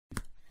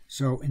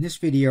So in this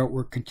video,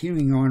 we're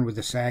continuing on with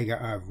the saga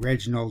of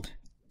Reginald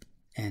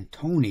and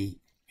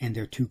Tony and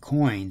their two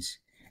coins.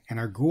 And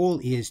our goal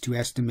is to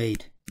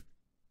estimate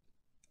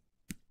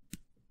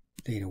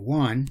theta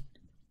 1,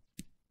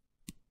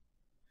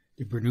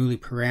 the Bernoulli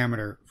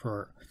parameter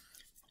for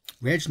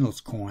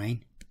Reginald's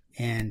coin,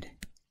 and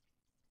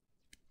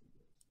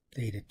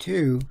theta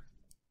 2,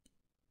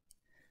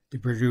 the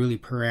Bernoulli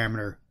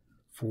parameter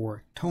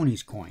for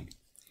Tony's coin.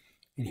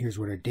 And here's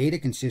what our data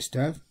consists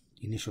of.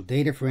 The initial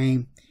data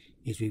frame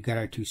is we've got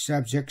our two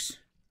subjects,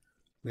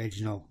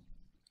 Reginald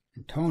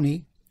and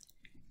Tony,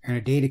 and our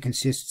data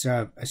consists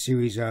of a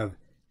series of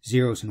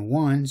zeros and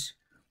ones,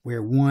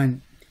 where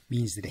 1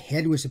 means that a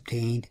head was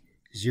obtained,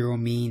 0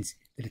 means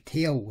that a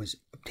tail was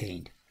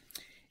obtained.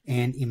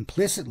 And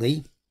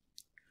implicitly,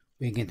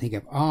 we can think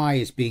of I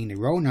as being the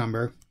row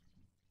number.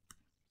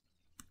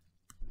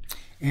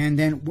 And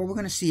then what we're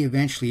going to see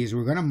eventually is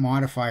we're going to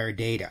modify our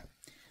data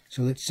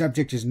so that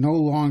subject is no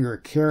longer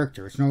a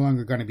character. It's no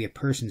longer going to be a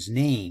person's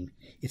name.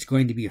 It's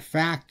going to be a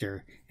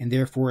factor, and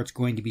therefore it's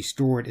going to be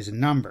stored as a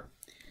number.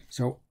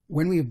 So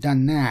when we have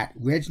done that,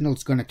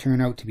 Reginald's going to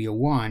turn out to be a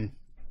 1,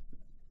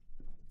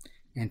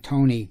 and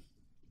Tony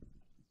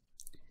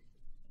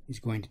is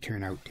going to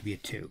turn out to be a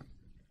 2.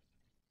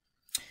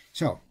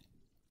 So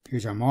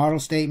here's our model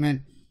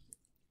statement.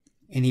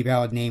 Any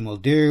valid name will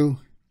do.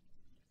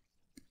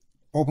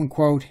 Open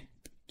quote,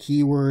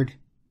 keyword,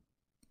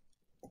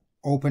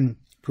 open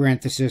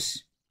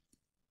parenthesis,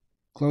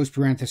 close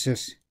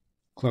parenthesis,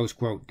 close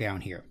quote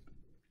down here.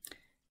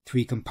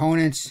 3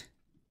 components.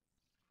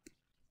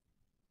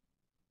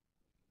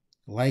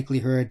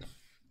 Likelihood.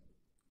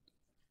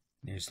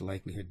 There's the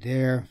likelihood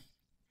there.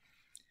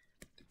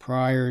 The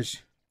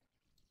priors.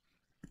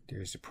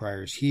 There's the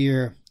priors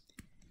here.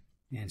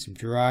 And some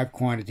derived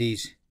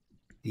quantities.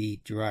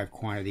 The derived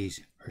quantities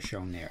are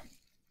shown there.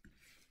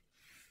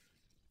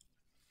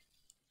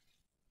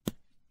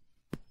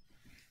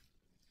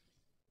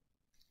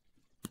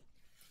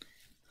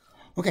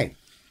 Okay,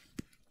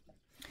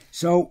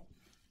 so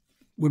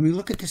when we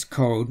look at this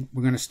code,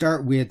 we're going to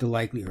start with the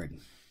likelihood.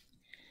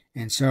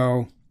 And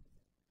so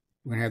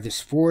we're going to have this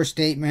for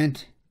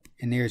statement,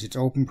 and there's its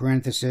open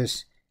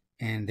parenthesis,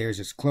 and there's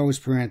its close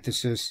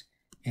parenthesis,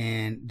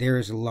 and there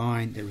is a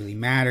line that really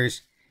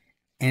matters.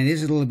 And it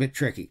is a little bit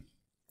tricky,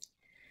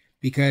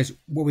 because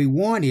what we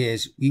want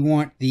is, we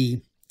want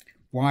the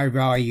y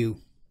value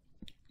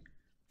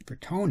for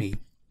Tony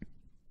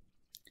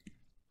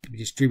to be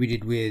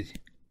distributed with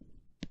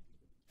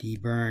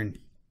dburn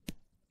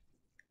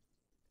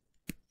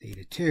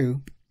theta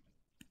 2,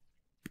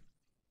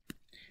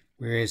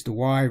 whereas the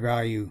y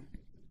value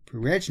for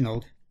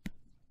Reginald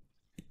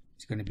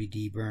is going to be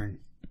dburn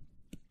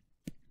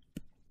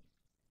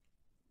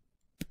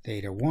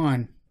theta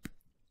 1.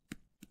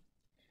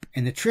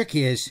 And the trick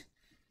is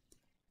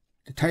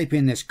to type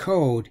in this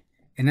code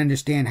and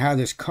understand how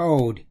this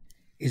code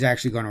is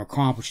actually going to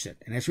accomplish it.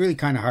 And it's really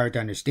kind of hard to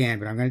understand,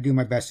 but I'm going to do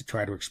my best to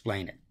try to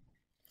explain it.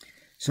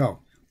 So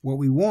what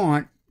we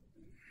want,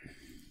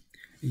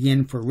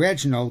 again, for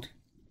Reginald,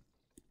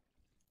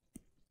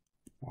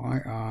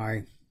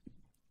 yi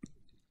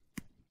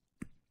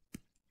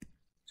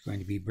is going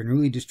to be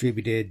Bernoulli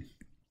distributed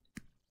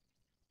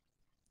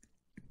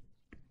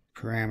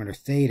parameter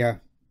theta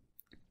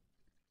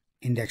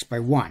indexed by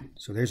 1.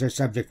 So there's our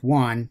subject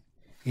 1,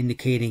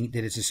 indicating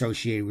that it's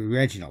associated with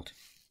Reginald.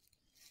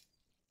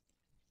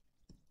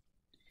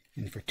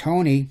 And for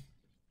Tony,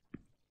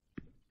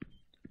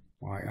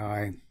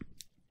 yi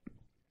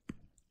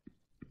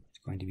is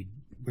going to be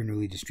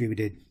Bernoulli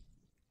distributed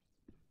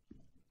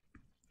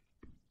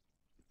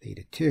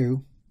theta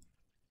 2.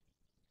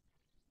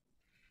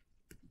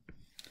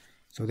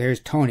 So there's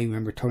Tony.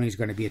 Remember, Tony's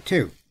going to be a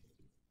 2.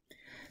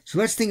 So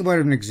let's think about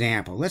an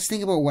example. Let's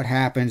think about what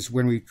happens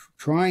when we're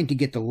trying to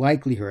get the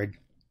likelihood,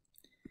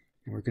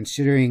 and we're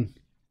considering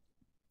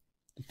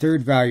the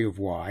third value of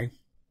y.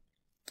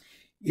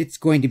 It's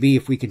going to be,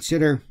 if we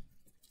consider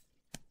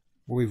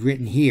what we've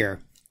written here,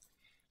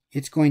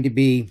 it's going to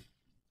be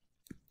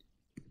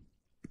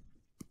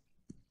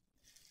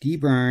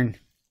dburn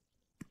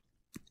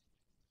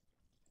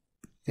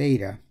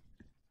theta,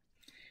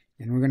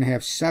 and we're going to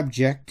have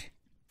subject,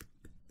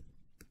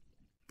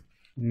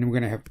 and then we're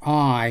going to have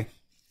I,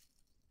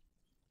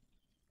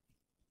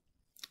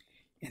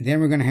 and then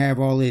we're going to have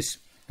all these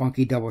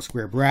funky double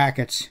square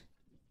brackets.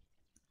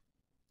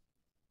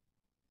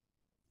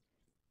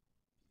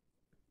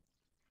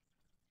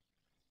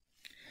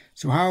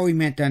 So how are we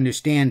meant to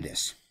understand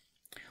this?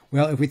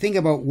 Well, if we think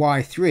about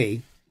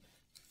y3,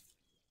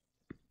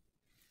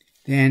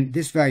 then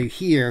this value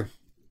here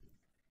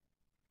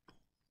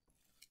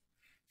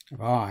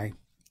of I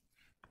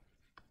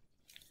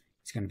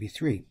is going to be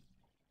 3.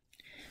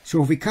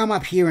 So if we come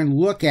up here and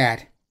look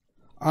at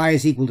I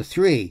is equal to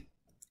 3,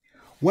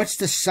 what's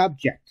the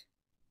subject?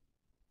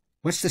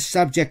 What's the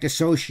subject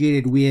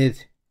associated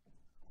with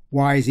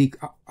I is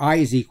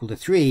equal to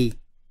 3?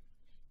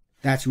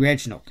 That's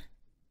Reginald.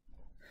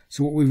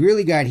 So what we've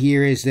really got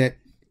here is that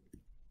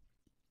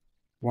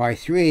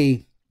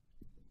y3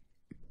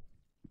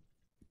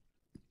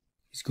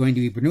 is going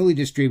to be Bernoulli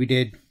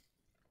distributed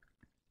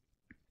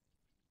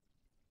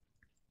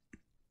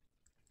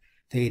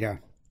theta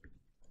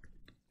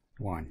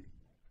 1.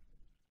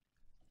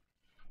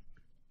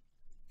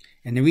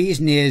 And the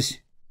reason is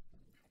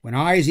when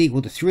I is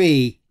equal to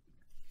 3,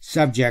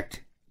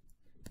 subject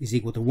is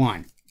equal to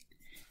 1.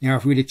 Now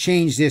if we were to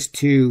change this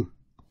to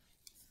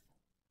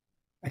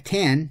a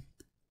 10,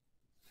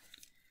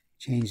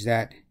 change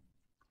that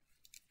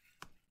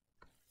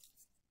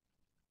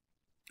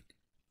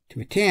to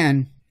a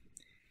 10,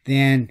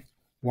 then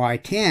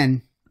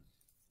y10,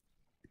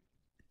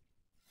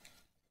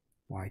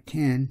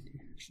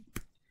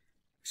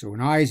 so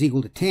when I is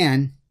equal to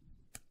 10,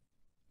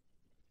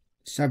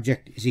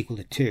 subject is equal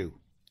to 2.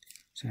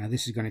 So now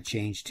this is going to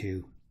change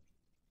to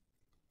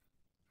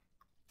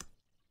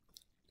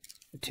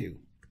a 2.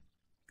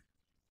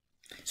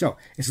 So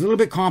it's a little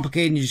bit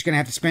complicated and you're just going to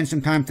have to spend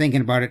some time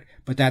thinking about it,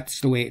 but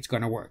that's the way it's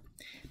going to work.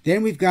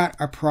 Then we've got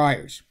our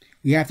priors.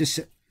 We have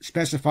to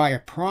specify a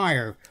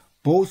prior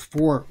both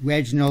for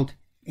Reginald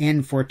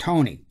and for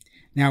Tony.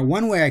 Now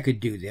one way I could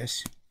do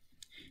this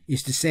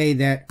is to say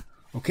that,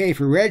 okay,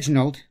 for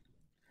Reginald,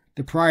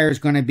 the prior is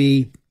going to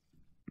be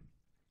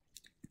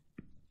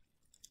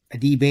a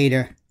d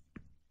beta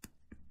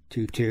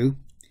 2, 2.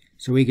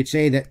 So we could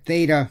say that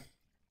theta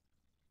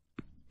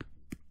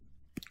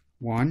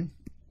 1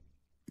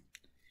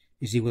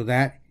 is equal to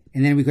that.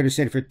 And then we could have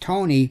said for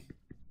Tony,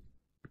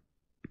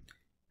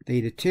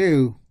 theta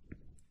 2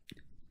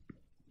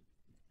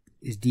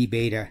 is d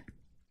beta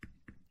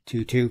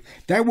 2, 2.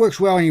 That works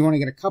well when you want to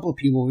get a couple of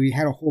people. We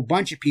had a whole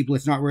bunch of people.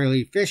 It's not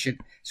really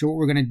efficient. So what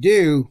we're going to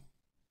do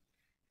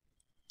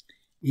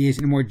is,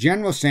 in a more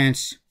general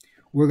sense,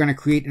 we're going to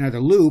create another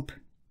loop.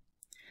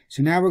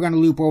 So now we're going to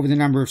loop over the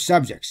number of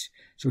subjects.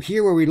 So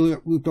here where we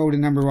looped over the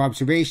number of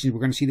observations, we're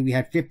going to see that we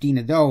had 15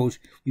 of those.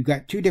 We've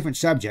got two different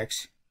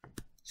subjects,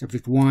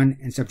 subject 1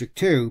 and subject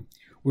 2.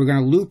 We're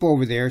going to loop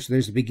over there. So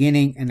there's the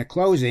beginning and the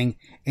closing.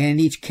 And in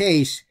each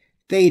case,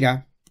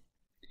 theta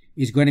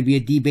is going to be a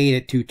d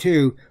beta 2,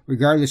 2,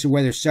 regardless of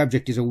whether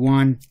subject is a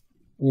 1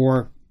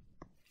 or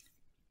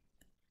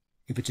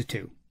if it's a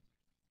 2.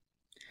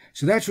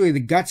 So that's really the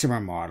guts of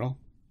our model.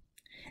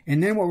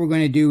 And then what we're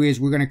going to do is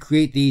we're going to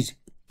create these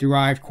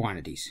derived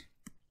quantities.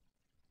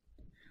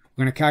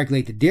 We're going to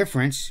calculate the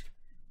difference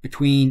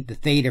between the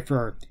theta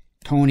for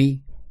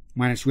Tony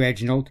minus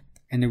Reginald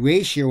and the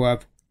ratio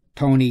of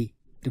Tony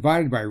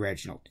divided by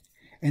Reginald.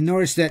 And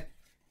notice that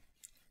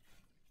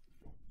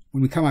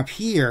when we come up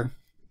here,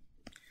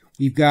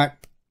 we've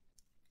got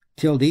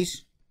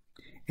tildes,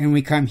 and when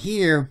we come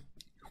here,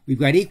 we've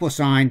got equal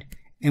sign,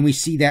 and we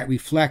see that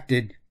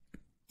reflected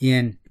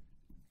in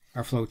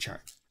our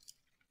flowchart.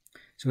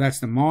 So that's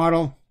the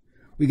model.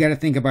 We got to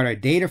think about our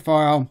data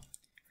file.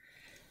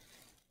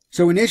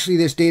 So initially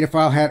this data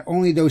file had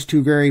only those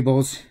two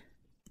variables,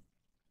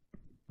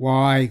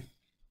 y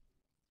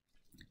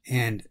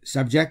and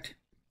subject.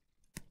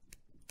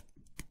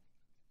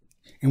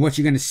 And what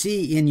you're going to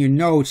see in your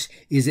notes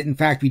is that in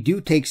fact we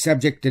do take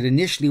subject that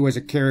initially was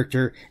a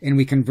character and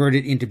we convert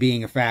it into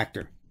being a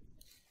factor.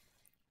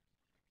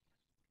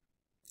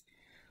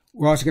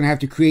 We're also going to have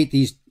to create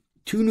these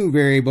two new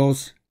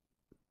variables,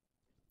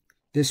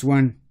 this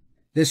one.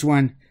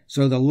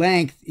 So the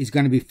length is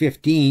going to be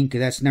 15 because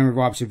that's the number of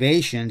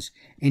observations,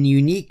 and the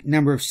unique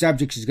number of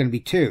subjects is going to be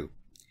 2.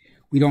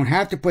 We don't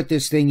have to put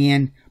this thing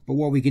in, but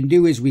what we can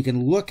do is we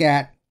can look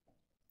at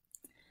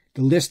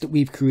the list that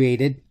we've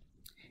created,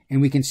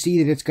 and we can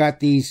see that it's got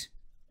these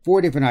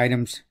 4 different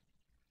items,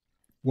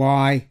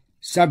 y,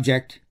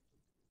 subject.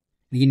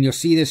 Again, you'll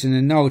see this in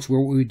the notes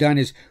where what we've done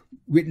is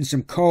written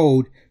some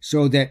code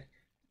so that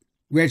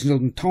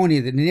Reginald and Tony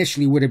that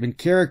initially would have been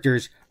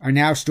characters are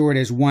now stored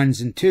as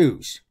 1s and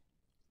 2s.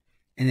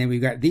 And then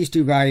we've got these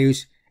two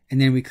values, and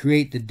then we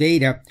create the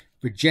data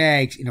for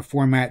JAGs in a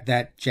format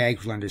that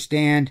JAGs will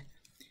understand.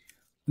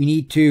 We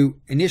need to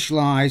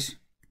initialize.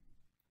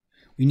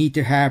 We need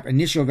to have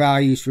initial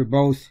values for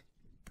both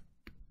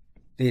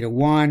theta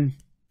 1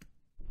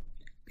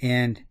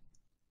 and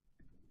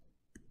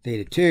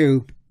theta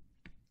 2.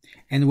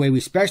 And the way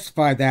we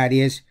specify that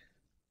is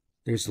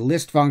there's the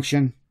list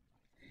function,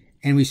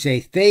 and we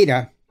say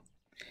theta,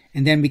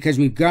 and then because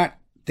we've got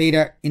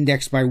theta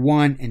indexed by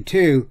 1 and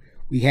 2,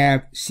 we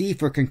have C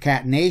for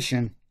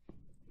concatenation,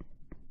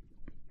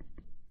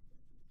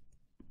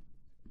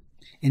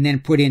 and then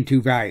put in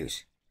 2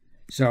 values.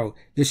 So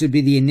this would be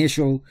the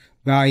initial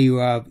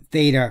value of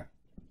theta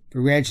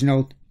for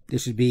Reginald.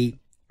 This would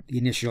be the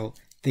initial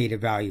theta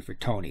value for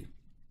Tony.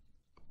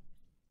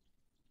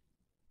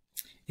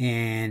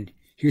 And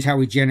here's how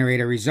we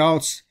generate our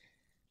results.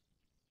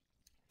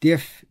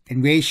 Diff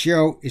and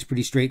ratio is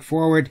pretty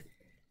straightforward.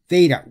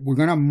 Theta, we're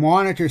going to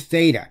monitor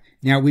theta.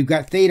 Now we've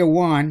got theta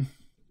 1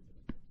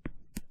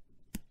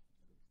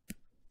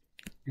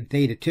 and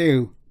theta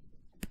 2,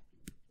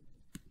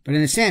 but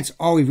in a sense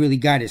all we've really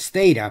got is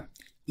theta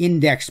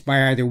indexed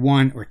by either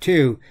 1 or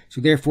 2, so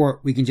therefore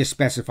we can just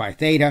specify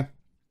theta,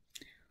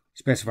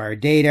 specify our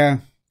data,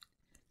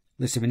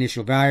 list of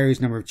initial values,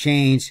 number of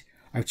chains.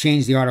 I've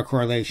changed the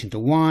autocorrelation to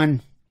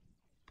 1,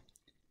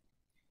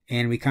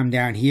 and we come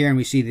down here and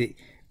we see the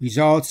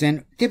results.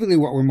 And typically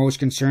what we're most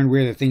concerned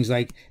with are things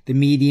like the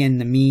median,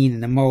 the mean,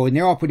 and the mode, and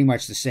they're all pretty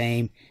much the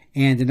same.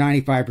 And the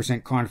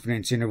 95%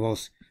 confidence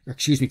intervals, or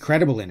excuse me,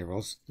 credible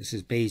intervals, this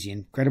is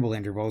Bayesian, credible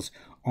intervals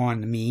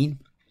on the mean.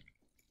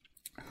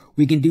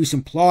 We can do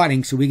some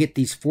plotting, so we get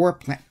these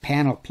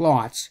 4-panel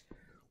plots,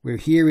 where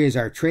here is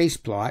our trace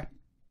plot.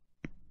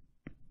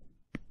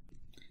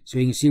 So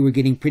you can see we're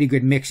getting pretty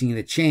good mixing of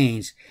the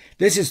chains.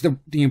 This is the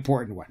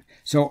important one.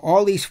 So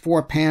all these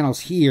 4 panels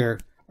here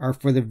are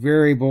for the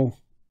variable,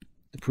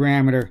 the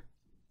parameter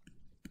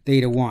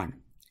theta 1,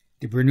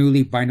 the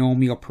Bernoulli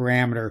binomial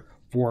parameter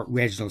for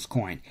Reginald's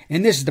coin.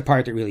 And this is the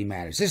part that really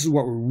matters. This is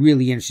what we're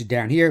really interested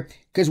down here,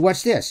 because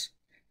what's this?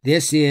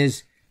 This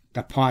is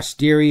the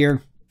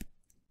posterior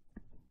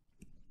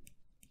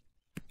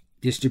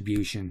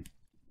distribution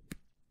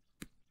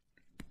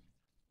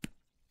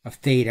of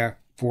theta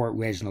for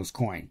Reginald's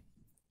coin.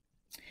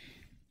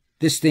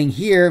 This thing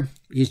here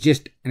is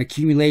just an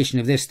accumulation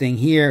of this thing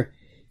here.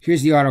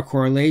 Here's the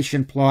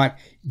autocorrelation plot.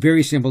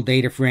 Very simple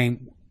data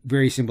frame,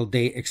 very simple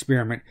data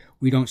experiment.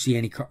 We don't see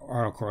any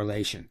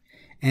autocorrelation.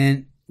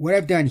 And what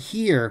I've done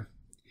here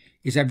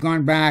is I've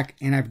gone back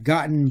and I've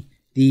gotten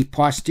the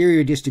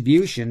posterior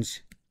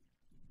distributions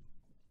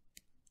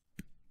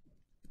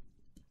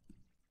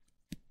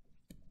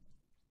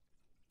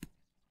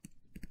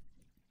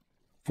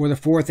for the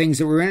 4 things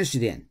that we're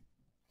interested in.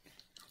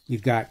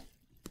 We've got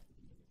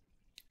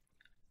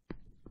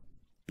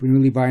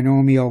Bernoulli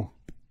binomial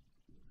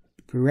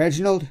for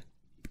Reginald,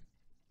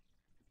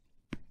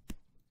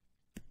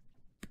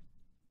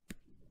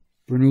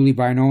 Bernoulli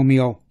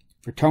binomial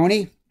for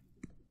Tony,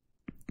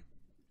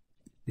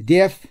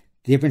 the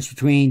difference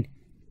between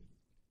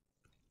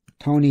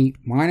Tony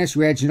minus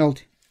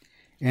Reginald,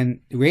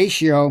 and the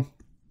ratio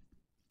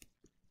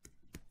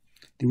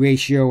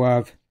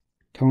of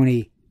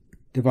Tony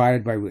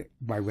divided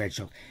by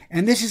Reginald.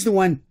 And this is the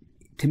one,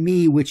 to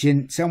me, which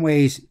in some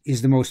ways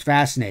is the most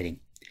fascinating.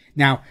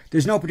 Now,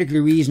 there's no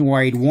particular reason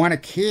why you'd want to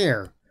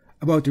care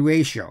about the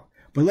ratio.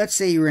 But let's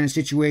say you're in a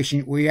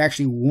situation where you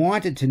actually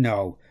wanted to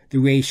know the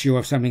ratio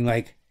of something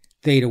like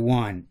theta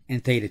 1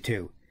 and theta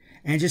 2.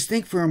 And just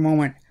think for a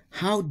moment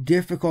how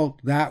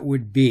difficult that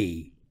would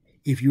be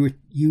if you were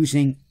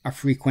using a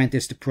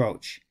frequentist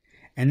approach.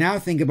 And now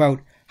think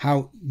about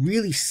how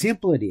really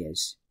simple it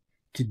is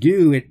to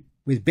do it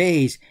with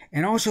Bayes,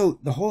 and also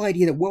the whole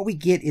idea that what we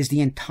get is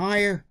the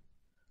entire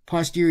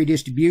posterior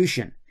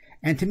distribution.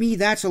 And to me,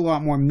 that's a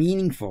lot more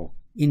meaningful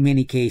in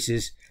many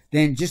cases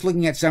than just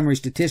looking at summary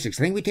statistics.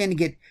 I think we tend to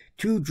get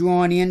too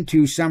drawn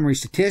into summary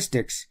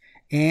statistics,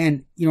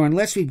 and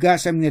unless we've got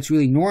something that's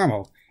really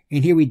normal,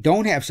 and here we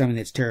don't have something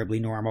that's terribly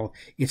normal,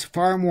 it's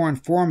far more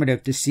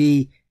informative to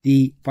see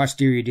the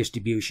posterior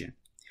distribution.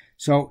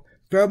 So,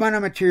 fair amount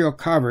of material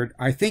covered.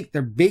 I think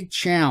the big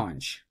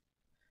challenge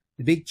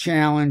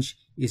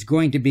is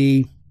going to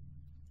be,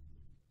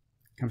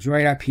 comes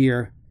right up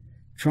here,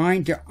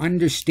 trying to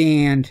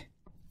understand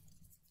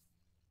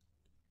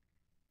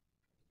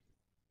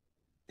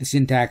the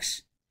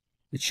syntax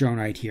that's shown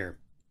right here.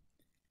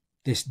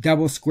 This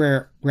double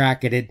square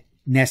bracketed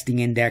nesting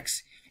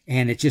index,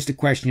 and it's just a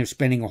question of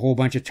spending a whole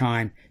bunch of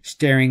time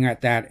staring at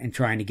that and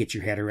trying to get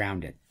your head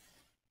around it.